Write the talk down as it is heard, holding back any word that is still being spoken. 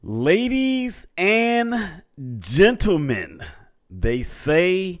Ladies and gentlemen, they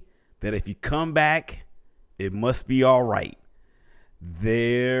say that if you come back, it must be all right.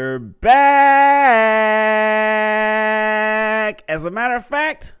 They're back. As a matter of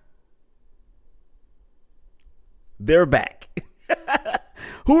fact, they're back.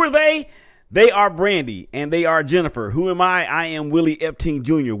 Who are they? They are Brandy and they are Jennifer. Who am I? I am Willie Epting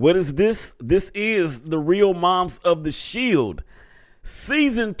Jr. What is this? This is the Real Moms of the Shield.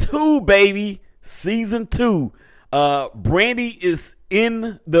 Season 2, baby. Season 2. Brandy is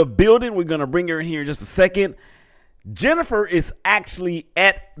in the building. We're going to bring her in here in just a second. Jennifer is actually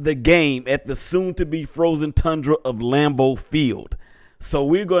at the game at the soon-to-be frozen tundra of Lambeau Field. So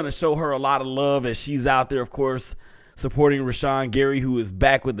we're going to show her a lot of love as she's out there, of course, supporting Rashawn Gary, who is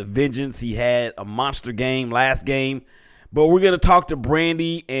back with a vengeance. He had a monster game last game. But we're going to talk to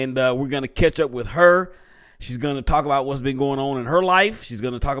Brandy, and we're going to catch up with her. She's going to talk about what's been going on in her life. She's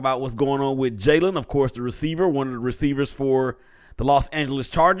going to talk about what's going on with Jalen, of course, the receiver, one of the receivers for the Los Angeles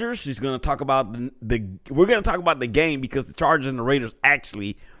Chargers. She's going to talk about we're going to talk about the game because the Chargers and the Raiders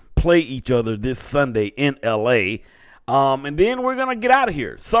actually play each other this Sunday in LA. And then we're going to get out of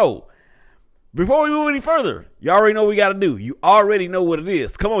here. So before we move any further, you already know what we got to do. You already know what it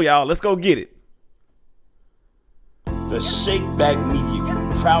is. Come on, y'all. Let's go get it. The Shake Back Media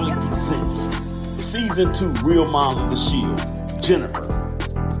Group proudly presents Season 2 Real Moms of the Shield. Jennifer,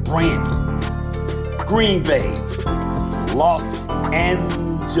 Brandy, Green Bay, Los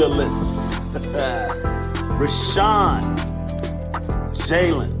Angeles, Rashawn,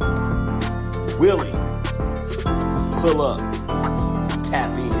 Jalen, Willie. Pull up,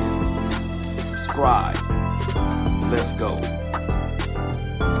 tap in, subscribe. Let's go.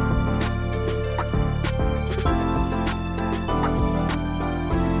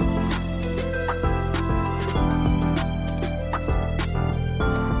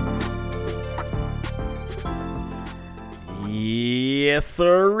 Yes,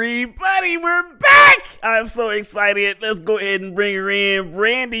 sir, buddy, we're back. I'm so excited. Let's go ahead and bring her in.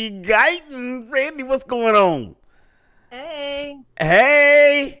 Brandy Guyton. Brandy, what's going on? Hey.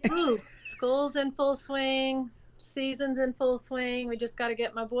 Ooh, school's in full swing. Season's in full swing. We just got to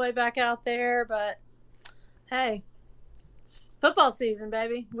get my boy back out there. But, hey, it's football season,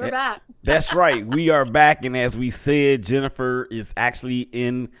 baby. We're back. That's right. We are back. And as we said, Jennifer is actually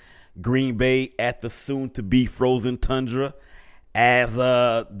in Green Bay at the soon-to-be frozen tundra as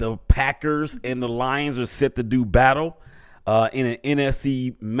the Packers and the Lions are set to do battle in an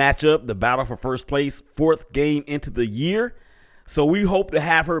NFC matchup, the battle for first place, fourth game into the year. So we hope to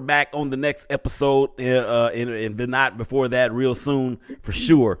have her back on the next episode, and not before that, real soon for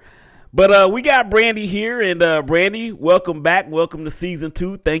sure. But we got Brandy here, and Brandy, welcome back. Welcome to Season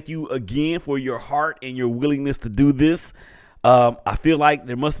 2. Thank you again for your heart and your willingness to do this. I feel like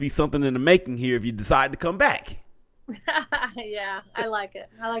there must be something in the making here if you decide to come back. Yeah, I like it.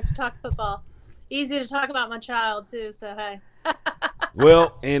 I like to talk football. Easy to talk about my child too, so hey.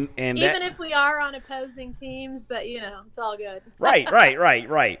 Well, and even if we are on opposing teams, but it's all good.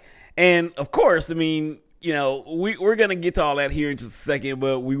 Right. And of course, I mean, we're gonna get to all that here in just a second,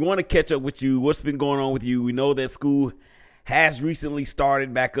 but we want to catch up with you. What's been going on with you? We know that school has recently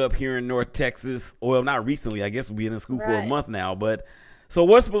started back up here in North Texas. Well, not recently. I guess we've been in school for a month now. But so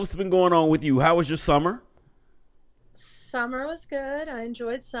what's been going on with you? How was your summer? Summer was good. I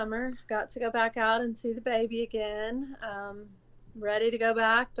enjoyed summer. Got to go back out and see the baby again. Ready to go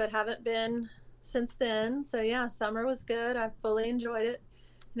back, but haven't been since then. So, yeah, summer was good. I fully enjoyed it.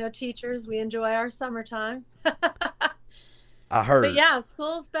 Teachers, we enjoy our summertime. I heard. But, yeah,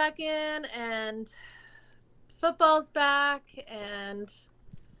 school's back in and football's back, and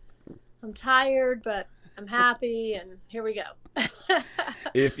I'm tired, but I'm happy, and here we go.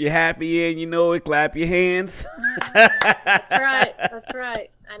 If you're happy and you know it, clap your hands. That's right.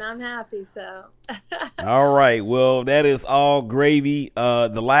 And I'm happy, so. All right. Well, that is all gravy.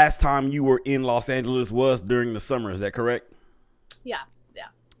 The last time you were in Los Angeles was during the summer. Is that correct? Yeah.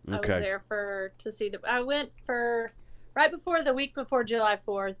 Okay. I was there I went for right before the week before July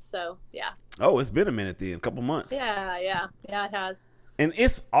 4th, so yeah. Oh, it's been a minute then, a couple months. Yeah, it has. And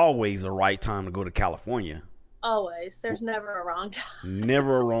it's always a right time to go to California. Always. There's never a wrong time.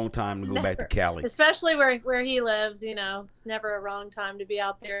 Never a wrong time to go back to Cali. Especially where he lives, it's never a wrong time to be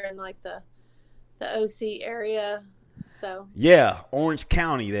out there in like the OC area. So yeah, Orange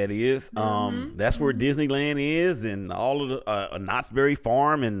County, that is. Mm-hmm. That's where Disneyland is, and all of the Knott's Berry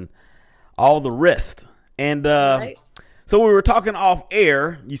Farm and all the rest. And right. So we were talking off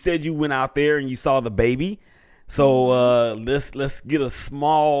air. You said you went out there and you saw the baby. So let's get a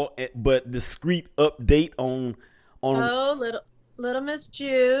small but discreet update on Little Miss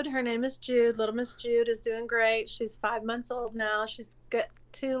Jude. Her name is Jude. Little Miss Jude is doing great. She's 5 months old now. She's got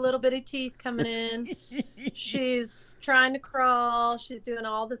 2 little bitty teeth coming in. She's trying to crawl. She's doing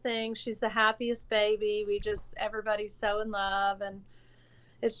all the things. She's the happiest baby. Everybody's so in love, and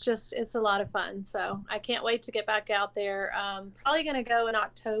it's a lot of fun. So I can't wait to get back out there. Probably going to go in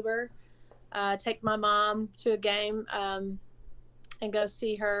October, take my mom to a game, and go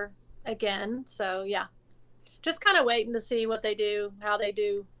see her again. So yeah. Just kind of waiting to see what they do, how they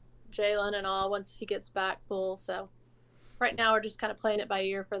do Jalen and all once he gets back full. So right now we're just kind of playing it by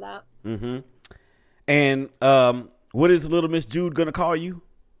ear for that. Mm-hmm. And what is Little Miss Jude going to call you?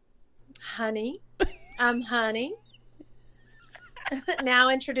 Honey. I'm Honey. Now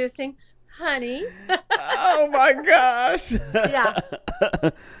introducing Honey. Oh, my gosh. Yeah.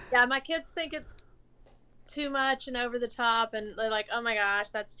 Yeah, my kids think it's too much and over the top. And they're like, oh, my gosh,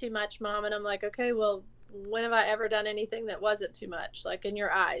 that's too much, Mom. And I'm like, okay, well, when have I ever done anything that wasn't too much? Like, in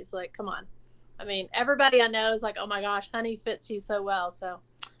your eyes, like, come on. I mean, everybody I know is like, oh my gosh, Honey fits you so well. So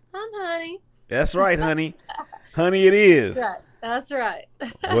I'm Honey. That's right, honey. Honey, it is. That's right.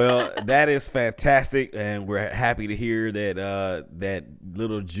 Well, that is fantastic. And we're happy to hear that that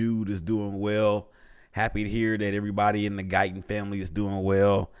little Jude is doing well. Happy to hear that everybody in the Guyton family is doing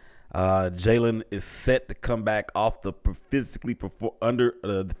well. Jalen is set to come back off the physically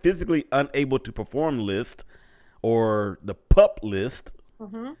unable to perform list, or the PUP list.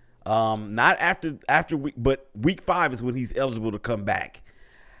 Mm-hmm. Not after week, but week 5 is when he's eligible to come back.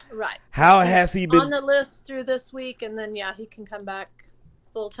 Right. How has he been on the list through this week, and then he can come back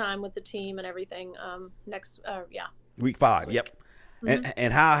full time with the team and everything next week 5. Week. Yep. Mm-hmm.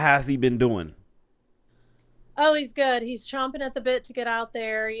 And how has he been doing? Oh, he's good. He's chomping at the bit to get out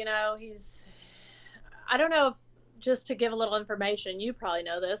there. You know, I don't know if, just to give a little information, you probably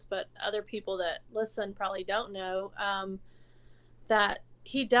know this, but other people that listen probably don't know, that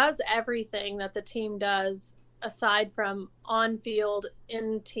he does everything that the team does aside from on-field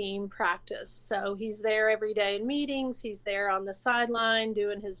in-team practice. So he's there every day in meetings. He's there on the sideline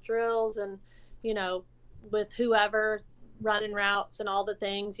doing his drills and, you know, with whoever, running routes and all the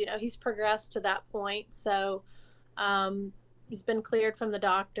things. You know, he's progressed to that point. So he's been cleared from the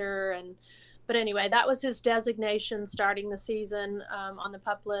doctor. But anyway, that was his designation starting the season on the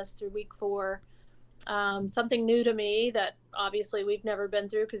PUP list through week 4. Something new to me that obviously we've never been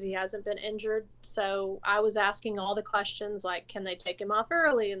through because he hasn't been injured. So I was asking all the questions like, can they take him off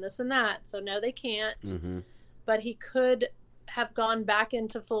early and this and that? So no, they can't. Mm-hmm. But he could have gone back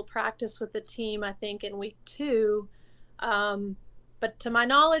into full practice with the team, I think, in week 2. But to my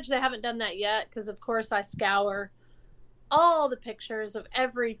knowledge, they haven't done that yet because, of course, I scour all the pictures of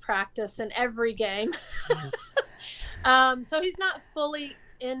every practice and every game. So he's not fully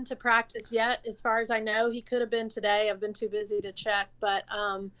into practice yet, as far as I know. He could have been today. I've been too busy to check. But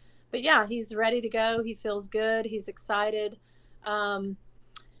yeah, he's ready to go. He feels good. He's excited. And,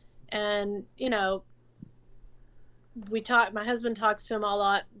 you know, my husband talks to him a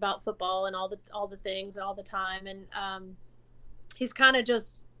lot about football and all the things and all the time. And he's kind of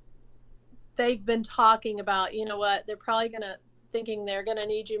they've been talking about, you know what, they're probably thinking they're going to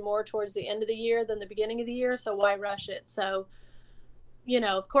need you more towards the end of the year than the beginning of the year. So why rush it? So, you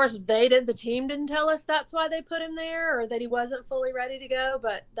know, of course the team didn't tell us that's why they put him there or that he wasn't fully ready to go,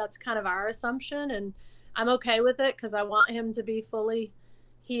 but that's kind of our assumption. And I'm okay with it because I want him to be fully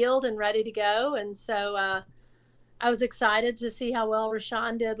healed and ready to go. And so, I was excited to see how well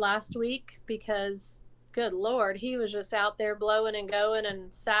Rashawn did last week because, good Lord, he was just out there blowing and going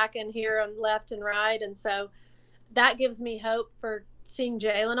and sacking here and left and right. And so that gives me hope for seeing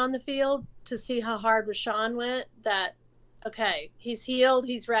Jalen on the field to see how hard Rashawn went, that, okay, he's healed,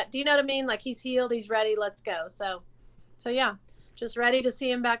 he's ready. Do you know what I mean? Like, he's healed, he's ready, let's go. So yeah, just ready to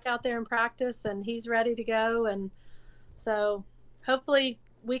see him back out there in practice, and he's ready to go. And so hopefully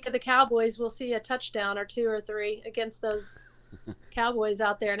week of the Cowboys, we'll see a touchdown or 2 or 3 against those Cowboys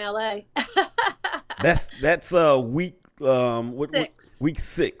out there in LA. That's week 6. Week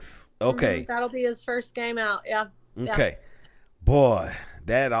 6. Okay. Mm-hmm. That'll be his first game out. Yeah. Okay. Yeah. Boy,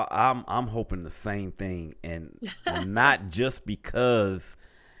 that I'm hoping the same thing, and not just because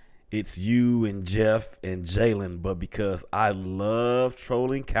it's you and Jeff and Jalen, but because I love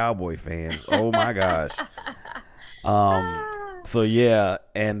trolling Cowboy fans. Oh my gosh. So yeah,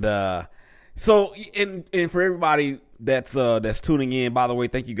 and so for everybody that's tuning in, by the way,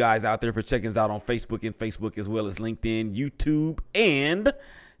 thank you guys out there for checking us out on Facebook as well as LinkedIn, YouTube, and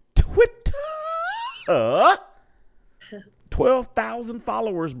Twitter. 12,000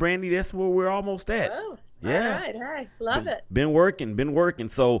 followers, Brandy. That's where we're almost at. Oh, Yeah. All right. Hey, love it. Been working.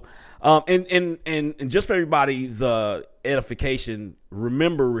 So, and just for everybody's edification,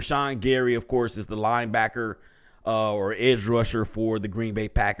 remember Rashawn Gary, of course, is the linebacker or edge rusher for the Green Bay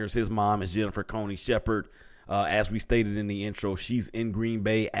Packers. His mom is Jennifer Coney Shepherd. As we stated in the intro, she's in Green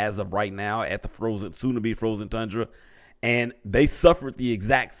Bay as of right now at the soon-to-be frozen tundra. And they suffered the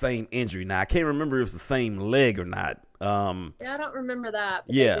exact same injury. Now, I can't remember if it's the same leg or not. Yeah, I don't remember that.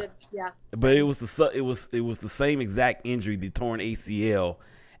 But Yeah. they did, yeah. But it was the same exact injury, the torn ACL.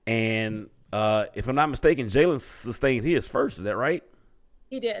 And if I'm not mistaken, Jalen sustained his first. Is that right?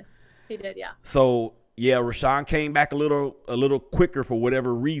 He did, yeah. So yeah, Rashawn came back a little quicker for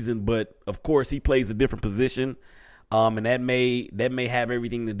whatever reason, but of course he plays a different position. And that may have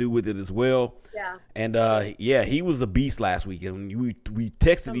everything to do with it as well. Yeah. And yeah, he was a beast last week, and we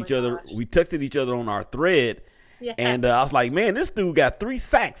texted each other. Gosh. We texted each other on our thread, Yeah. and I was like, "Man, this dude got 3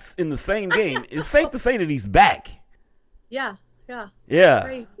 sacks in the same game." It's safe to say that he's back. Yeah. Yeah,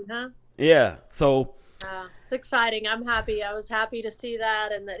 Crazy, huh? yeah. So It's exciting. I'm happy. I was happy to see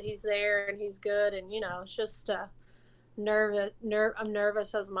that and that he's there and he's good. And, it's just nervous. I'm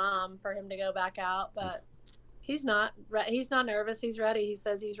nervous as mom for him to go back out, but he's not nervous. He's ready. He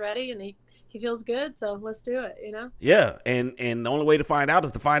says he's ready and he feels good. So let's do it, yeah, and the only way to find out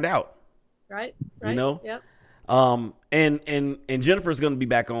is to find out. Right. Yep. And Jennifer's going to be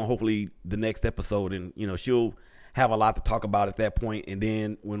back on hopefully the next episode, and she'll have a lot to talk about at that point. And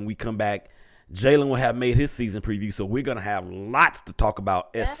then when we come back, Jalen will have made his season preview, so we're going to have lots to talk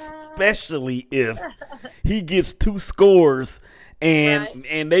about, especially if he gets 2 scores and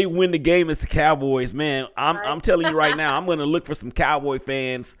they win the game as the Cowboys. Man, I'm telling you right now, I'm going to look for some Cowboy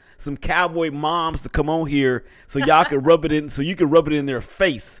fans, some Cowboy moms to come on here so y'all can rub it in, so you can rub it in their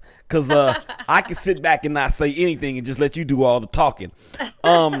face. Because I can sit back and not say anything and just let you do all the talking.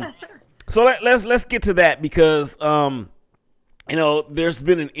 So let's get to that, because there's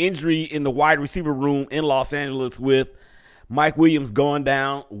been an injury in the wide receiver room in Los Angeles with Mike Williams going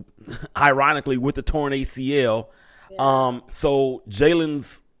down, ironically, with the torn ACL. Yeah. So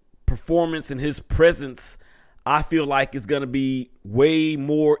Jalen's performance and his presence, I feel like, is going to be way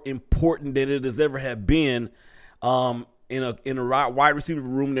more important than it has ever have been. In a wide receiver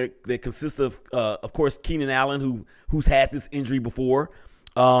room that consists of course, Keenan Allen, who's had this injury before,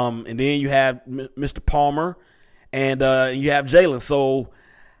 and then you have Mr. Palmer, and you have Jalen. So,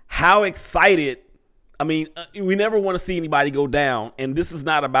 how excited? I mean, we never want to see anybody go down, and this is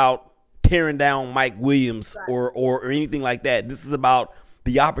not about tearing down Mike Williams or anything like that. This is about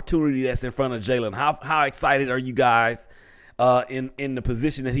the opportunity that's in front of Jalen. How excited are you guys in the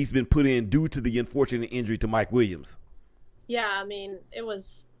position that he's been put in due to the unfortunate injury to Mike Williams? Yeah, I mean, it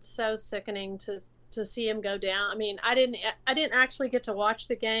was so sickening to see him go down. I mean, I didn't actually get to watch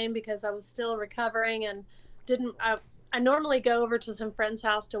the game because I was still recovering and I normally go over to some friend's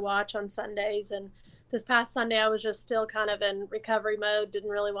house to watch on Sundays, and this past Sunday I was just still kind of in recovery mode, didn't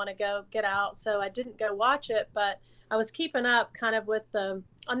really want to get out, so I didn't go watch it, but I was keeping up kind of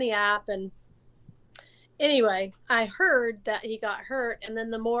on the app. And anyway, I heard that he got hurt, and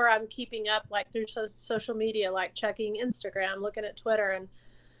then the more I'm keeping up, like through social media, like checking Instagram, looking at Twitter, and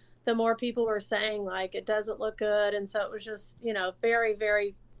the more people were saying like it doesn't look good. And so it was just, very,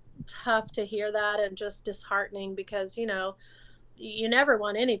 very tough to hear that, and just disheartening, because you never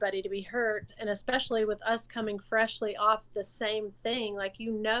want anybody to be hurt, and especially with us coming freshly off the same thing, like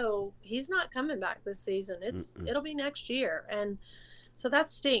he's not coming back this season. It'll be next year, and so that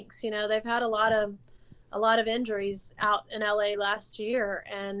stinks. They've had a lot of injuries out in LA last year,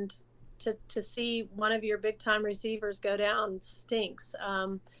 and to see one of your big time receivers go down stinks.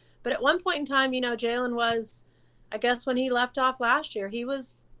 But at one point in time, Jalen was, I guess when he left off last year, he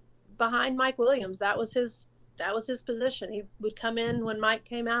was behind Mike Williams. That was his position. He would come in when Mike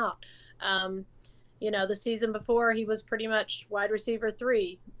came out. The season before, he was pretty much wide receiver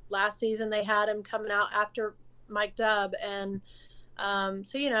 3. Last season, they had him coming out after Mike Dubb. And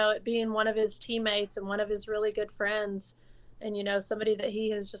so, it being one of his teammates and one of his really good friends, and, somebody that he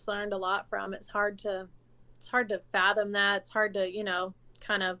has just learned a lot from, it's hard to fathom that. It's hard to,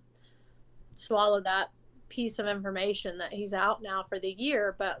 kind of swallow that piece of information that he's out now for the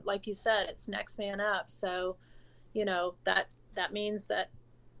year. But like you said, it's next man up. So, that means that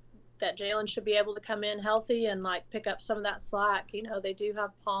Jalen should be able to come in healthy and like pick up some of that slack. They do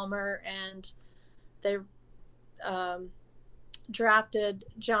have Palmer, and they drafted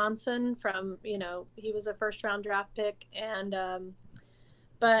Johnson from, he was a first round draft pick. And,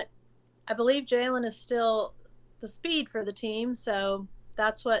 but I believe Jalen is still the speed for the team. So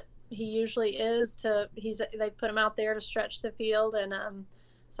that's what he usually is. They put him out there to stretch the field, and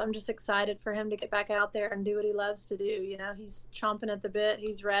So I'm just excited for him to get back out there and do what he loves to do. You know, he's chomping at the bit.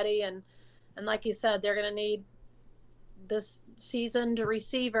 He's ready. And like you said, they're going to need this seasoned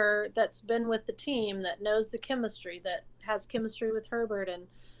receiver that's been with the team, that knows the chemistry, that has chemistry with Herbert. And,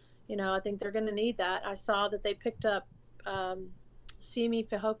 you know, I think they're going to need that. I saw that they picked up Simi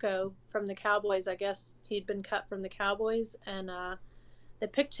Fehoko from the Cowboys. I guess he'd been cut from the Cowboys, and they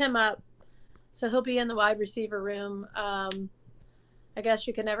picked him up. So he'll be in the wide receiver room. I guess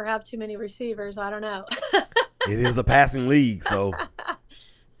you can never have too many receivers. I don't know. It is a passing league, so.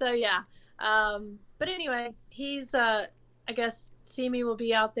 So, yeah. But anyway, he's, I guess Simi will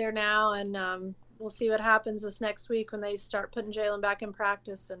be out there now, and we'll see what happens this next week when they start putting Jalen back in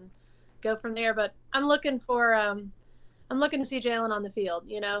practice and go from there. But I'm looking to see Jalen on the field.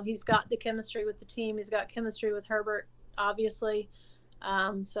 You know, he's got the chemistry with the team. He's got chemistry with Herbert, obviously.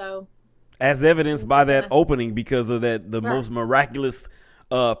 So. As evidenced by that opening, because of the right. Most miraculous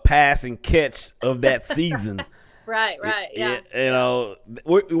pass and catch of that season. Right, yeah. You know,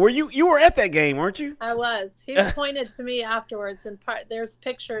 were you were at that game, weren't you? I was. He pointed to me afterwards, and there's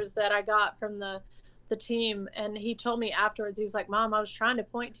pictures that I got from the team, and he told me afterwards, he was like, "Mom, I was trying to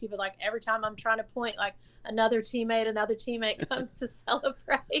point to you, but like every time I'm trying to point, like another teammate comes to celebrate."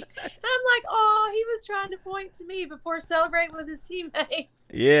 And I'm like, "Oh, he was trying to point to me before celebrating with his teammates."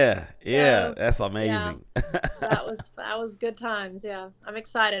 Yeah, so, that's amazing. Yeah, that was good times. Yeah, I'm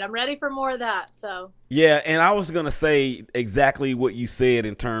excited. I'm ready for more of that. So. Yeah, and I was gonna say exactly what you said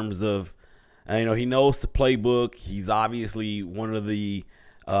in terms of, you know, he knows the playbook. He's obviously one of the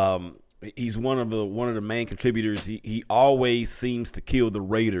main contributors. He always seems to kill the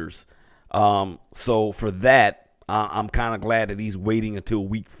Raiders. So for that, I'm kind of glad that he's waiting until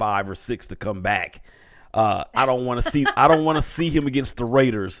week 5 or 6 to come back. I don't want to see him against the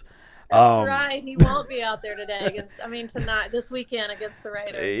Raiders. That's right. He won't be out there today this weekend against the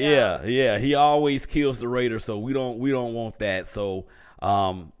Raiders. Yeah. He always kills the Raiders, so we don't want that. So,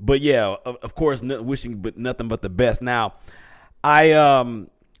 but yeah, of course, wishing but nothing but the best. Now,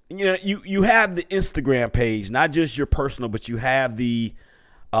 you have the Instagram page, not just your personal, but you have the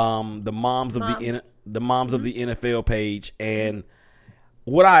moms of the NFL page. And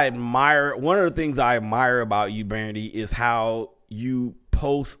what I admire, one of the things I admire about you, Brandy, is how you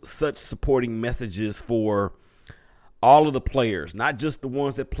post such supporting messages for all of the players, not just the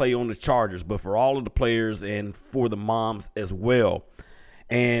ones that play on the Chargers, but for all of the players and for the moms as well.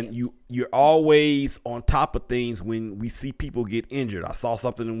 And you're always on top of things when we see people get injured. I saw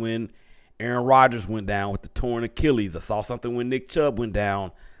something when Aaron Rodgers went down with the torn Achilles. I saw something when Nick Chubb went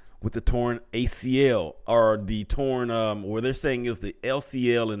down with the torn ACL, or the torn, where they're saying it was the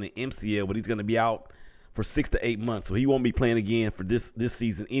LCL and the MCL, but he's going to be out for 6 to 8 months. So he won't be playing again for this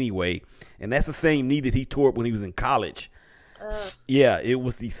season anyway. And that's the same knee that he tore when he was in college. Yeah, it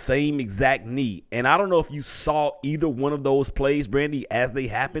was the same exact knee. And I don't know if you saw either one of those plays, Brandy, as they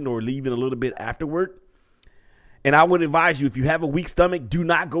happened or leaving a little bit afterward. And I would advise you, if you have a weak stomach, do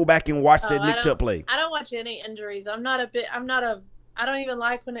not go back and watch that Nick Chubb play. I don't watch any injuries. I don't even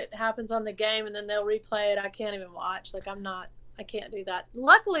like when it happens on the game and then they'll replay it. I can't even watch. I can't do that.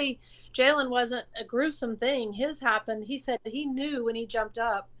 Luckily, Jalen wasn't a gruesome thing. His happened. He said he knew when he jumped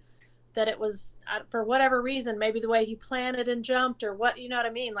up that it was, for whatever reason, maybe the way he planted and jumped or what, you know what I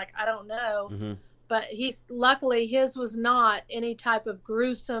mean? Like, I don't know. Mm-hmm. But luckily his was not any type of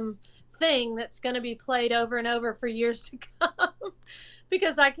gruesome thing that's going to be played over and over for years to come.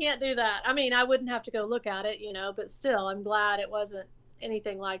 Because I can't do that. I mean, I wouldn't have to go look at it, but still, I'm glad it wasn't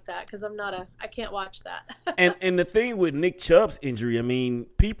anything like that, because I can't watch that. and the thing with Nick Chubb's injury, I mean,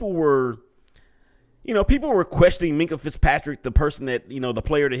 people were questioning Minkah Fitzpatrick, the person that, the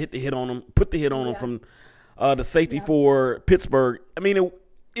player that put the hit on him from the safety for Pittsburgh. I mean,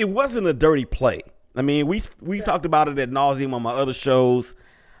 it wasn't a dirty play. I mean, we've talked about it ad nauseum on my other shows.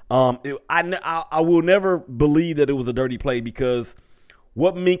 I will never believe that it was a dirty play, because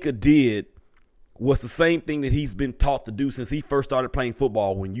what Minkah did was the same thing that he's been taught to do since he first started playing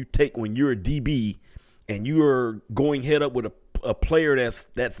football. When you're a DB and you're going head up with a player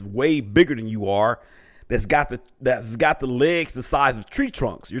that's way bigger than you are, that's got the legs the size of tree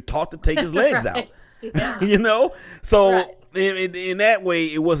trunks, you're taught to take his legs out. Yeah. So right. in that way,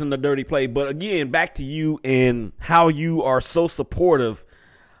 it wasn't a dirty play. But again, back to you and how you are so supportive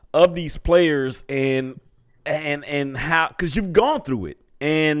of these players and how, because you've gone through it.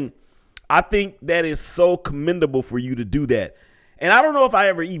 And I think that is so commendable for you to do that. And I don't know if I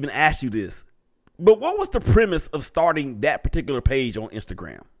ever even asked you this, but what was the premise of starting that particular page on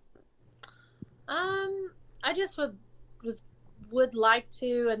Instagram? I just would like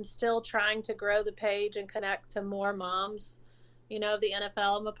to, and still trying to grow the page and connect to more moms, of the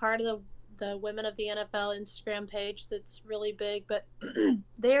NFL. I'm a part of the Women of the NFL Instagram page that's really big, but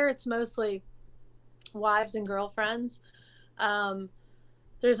there it's mostly wives and girlfriends.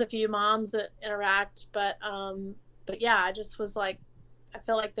 There's a few moms that interact, but yeah, I just was like, I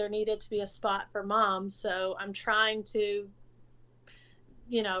feel like there needed to be a spot for moms. So I'm trying to,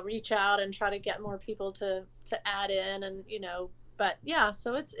 reach out and try to get more people to add in and, but yeah,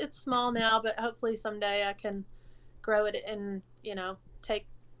 so it's small now, but hopefully someday I can grow it and,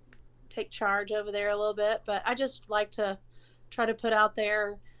 take charge over there a little bit. But I just like to try to put out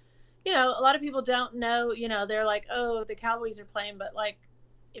there, a lot of people don't know, they're like, oh, the Cowboys are playing, but like,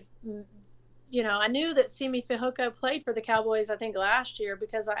 if, I knew that Simi Fehoko played for the Cowboys, I think last year,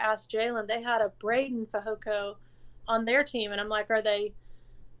 because I asked Jalen, they had a Braden Fehoko on their team. And I'm like, are they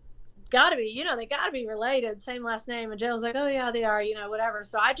gotta be, they gotta be related, same last name. And Jalen's like, oh yeah, they are, whatever.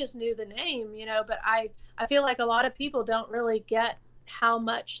 So I just knew the name, but I feel like a lot of people don't really get how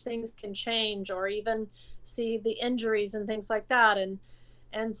much things can change or even see the injuries and things like that.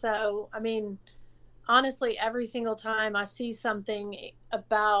 And so, I mean, honestly, every single time I see something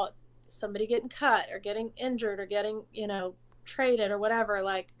about somebody getting cut or getting injured or getting, traded or whatever,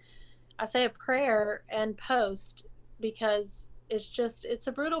 like I say a prayer and post, because it's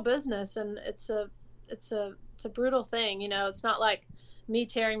a brutal business and it's a brutal thing. It's not like me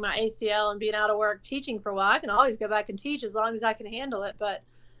tearing my ACL and being out of work teaching for a while. I can always go back and teach as long as I can handle it. But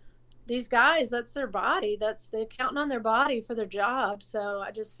these guys, that's their body. They're counting on their body for their job. So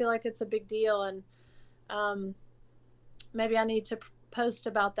I just feel like it's a big deal. And maybe I need to post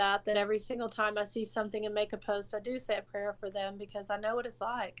about that every single time I see something and make a post, I do say a prayer for them, because I know what it's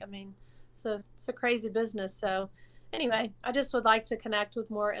like. I mean, it's a crazy business. So anyway, I just would like to connect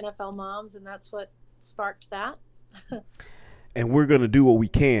with more NFL moms, and that's what sparked that. And we're going to do what we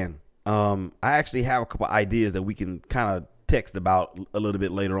can. I actually have a couple ideas that we can kind of text about a little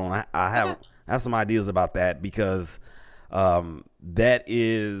bit later on. I have some ideas about that, because that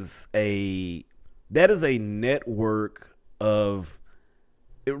is a network of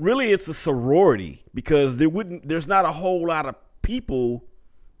it's a sorority, because there's not a whole lot of people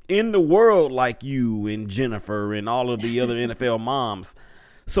in the world like you and Jennifer and all of the other NFL moms.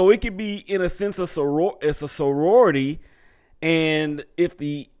 So it could be, in a sense, it's a sorority. And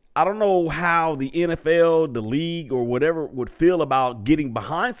I don't know how the NFL, the league, or whatever would feel about getting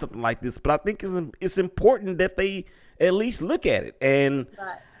behind something like this, but I think it's important that they at least look at it. And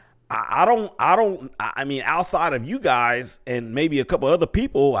right. I mean, outside of you guys and maybe a couple other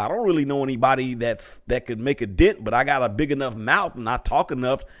people, I don't really know anybody that could make a dent, but I got a big enough mouth and I talk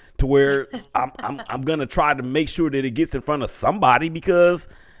enough to where I'm going to try to make sure that it gets in front of somebody, because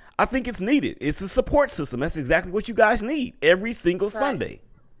I think it's needed. It's a support system. That's exactly what you guys need every single Sunday,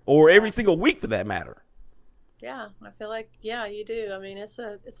 or every single week for that matter. Yeah, I feel like, yeah, you do. I mean, it's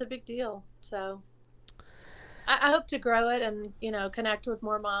a big deal. So I hope to grow it and, connect with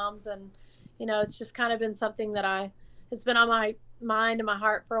more moms. And, it's just kind of been something that it's been on my mind and my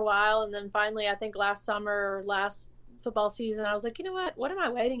heart for a while. And then finally, I think last summer or last football season, I was like, you know what am I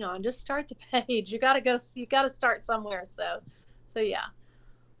waiting on? Just start the page. You got to start somewhere. So yeah.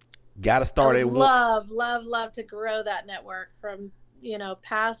 Got to start it. Love to grow that network from,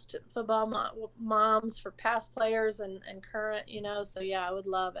 past football moms, for past players and current, so yeah, I would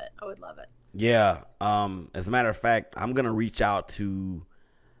love it. Yeah. As a matter of fact, I'm going to reach out to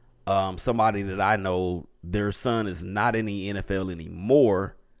somebody that I know. Their son is not in the NFL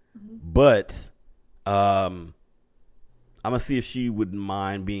anymore, but I'm going to see if she wouldn't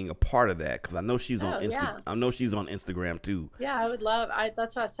mind being a part of that, because I know she's on Instagram. I know she's on Instagram too. Yeah, I would love.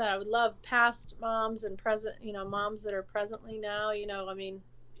 That's what I said. I would love past moms and present. Moms that are presently now. I mean.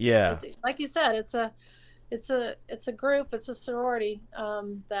 Yeah. Like you said, it's a group. It's a sorority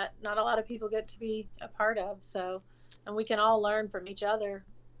that not a lot of people get to be a part of. So, and we can all learn from each other.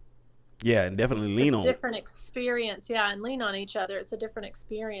 Yeah, and definitely lean on different experience. Yeah, and lean on each other. It's a different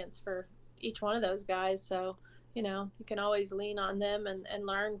experience for each one of those guys. So. You can always lean on them and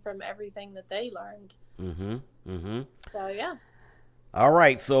learn from everything that they learned. So, yeah. All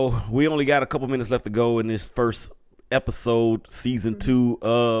right. So we only got a couple minutes left to go in this first episode, season 2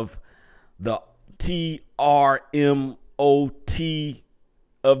 of the TRMOT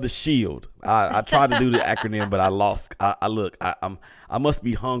of the Shield. I tried to do the acronym, but I lost. I must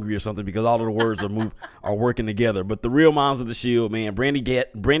be hungry or something, because all of the words are working together. But the real moms of the Shield, man, Brandy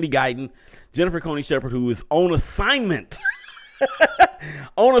Guyton, Jennifer Coney Shepherd, who is on assignment,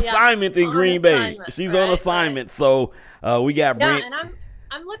 in Green Bay. She's on assignment. Right. So we got Brandy. And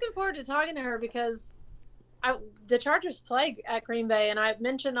I'm looking forward to talking to her, because the Chargers play at Green Bay, and I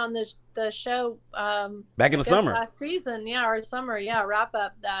mentioned on the show back in the summer last season, or summer, wrap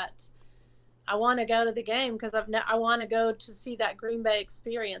up, that I want to go to the game because I want to go to see that Green Bay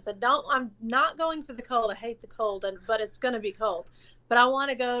experience. I'm not going for the cold. I hate the cold, but it's going to be cold. But I want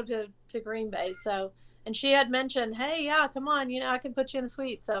to go to Green Bay. So, and she had mentioned, hey, yeah, come on, I can put you in a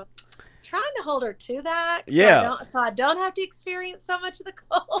suite. So, trying to hold her to that. So I don't have to experience so much of the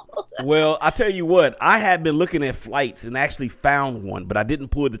cold. Well, I tell you what, I had been looking at flights and actually found one, but I didn't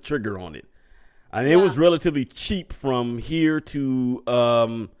pull the trigger on it. I mean, it was relatively cheap from here to,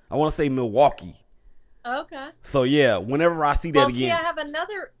 I want to say Milwaukee. Okay. So yeah, whenever I see that again. See, I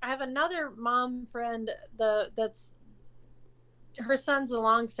have another mom friend that's her son's a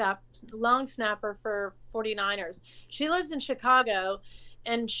long snapper for 49ers. She lives in Chicago,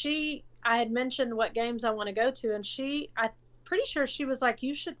 and I had mentioned what games I want to go to, and I'm pretty sure she was like,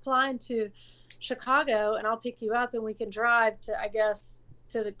 you should fly into Chicago and I'll pick you up and we can drive to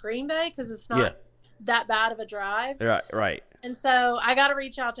the Green Bay because it's not that bad of a drive. Right. And so I got to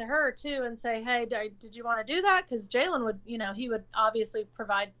reach out to her too and say, hey, did you want to do that? Because Jalen would, he would obviously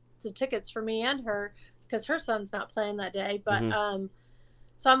provide the tickets for me and her because her son's not playing that day. But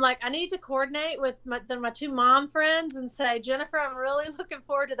so I'm like, I need to coordinate with my two mom friends and say, Jennifer, I'm really looking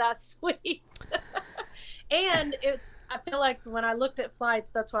forward to that suite. And I feel like when I looked at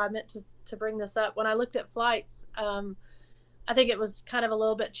flights, that's why I meant to bring this up. When I looked at flights, I think it was kind of a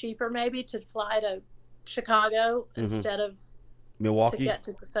little bit cheaper maybe to fly to Chicago instead of Milwaukee.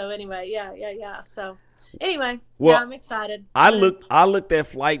 So anyway, yeah. So anyway, I'm excited. I looked at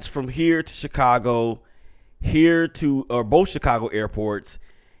flights from here to Chicago, both Chicago airports,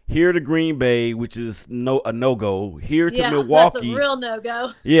 here to Green Bay, which is a no-go, here to Milwaukee. That's a real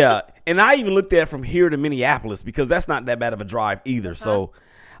no-go. Yeah, and I even looked at from here to Minneapolis because that's not that bad of a drive either. So,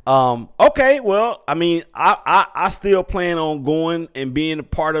 okay, well, I mean, I still plan on going and being a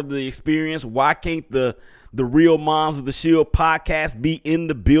part of the experience. Why can't the Real Moms of the Shield podcast be in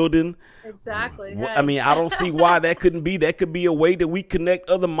the building? Exactly. Right. I mean, I don't see why that couldn't be. That could be a way that we connect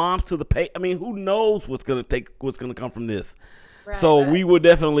other moms to the pay. I mean, who knows what's going to come from this? Right, so we will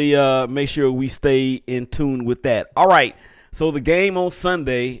definitely make sure we stay in tune with that. All right. So the game on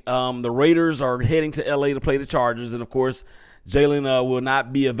Sunday, the Raiders are heading to LA to play the Chargers. And of course, Jalen will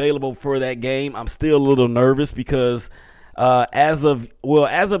not be available for that game. I'm still a little nervous because as of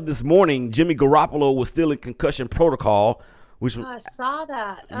this morning, Jimmy Garoppolo was still in concussion protocol, which I saw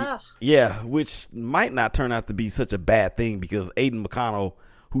that. Ugh. Yeah, which might not turn out to be such a bad thing because Aiden McConnell,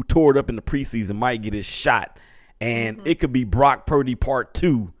 who tore it up in the preseason, might get his shot, and it could be Brock Purdy part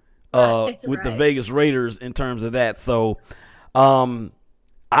 2 with the Vegas Raiders in terms of that. So, I'm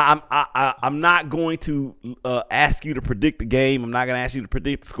not going to ask you to predict the game. I'm not going to ask you to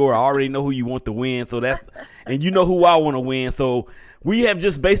predict the score. I already know who you want to win. So and you know who I want to win. So we have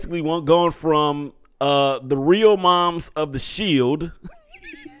just basically gone from the Real Moms of the Shield.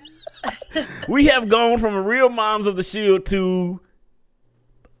 We have gone from the Real Moms of the Shield to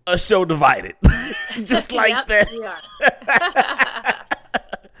a show divided, just like that. We are.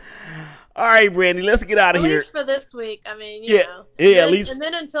 All right, Brandy, let's get out of here. At least for this week. I mean, you know. Yeah, at least. And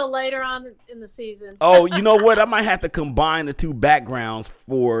then until later on in the season. Oh, you know what? I might have to combine the two backgrounds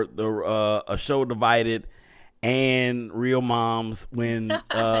for a show divided and Real Moms when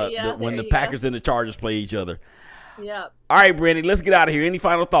the Packers and the Chargers play each other. Yep. All right, Brandy, let's get out of here. Any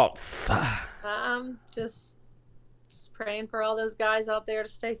final thoughts? Just praying for all those guys out there to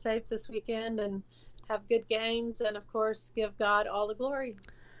stay safe this weekend and have good games, and of course, give God all the glory.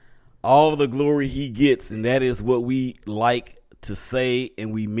 All the glory he gets, and that is what we like to say,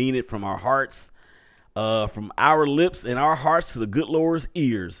 and we mean it from our hearts, from our lips and our hearts to the good Lord's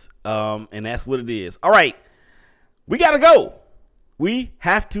ears, and that's what it is. All right, we got to go. We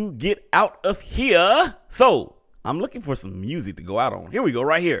have to get out of here. So I'm looking for some music to go out on. Here we go,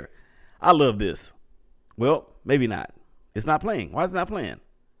 right here. I love this. Well, maybe not. It's not playing. Why is it not playing?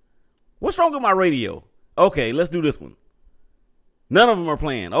 What's wrong with my radio? Okay, let's do this one. None of them are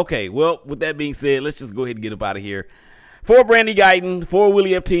playing. Okay, well, with that being said, let's just go ahead and get up out of here. For Brandy Guyton, for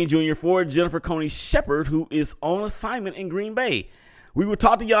Willie Epteen Jr., for Jennifer Coney Shepherd, who is on assignment in Green Bay. We will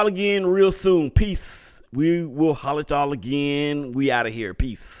talk to y'all again real soon. Peace. We will holler at y'all again. We out of here.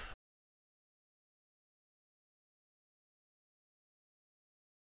 Peace.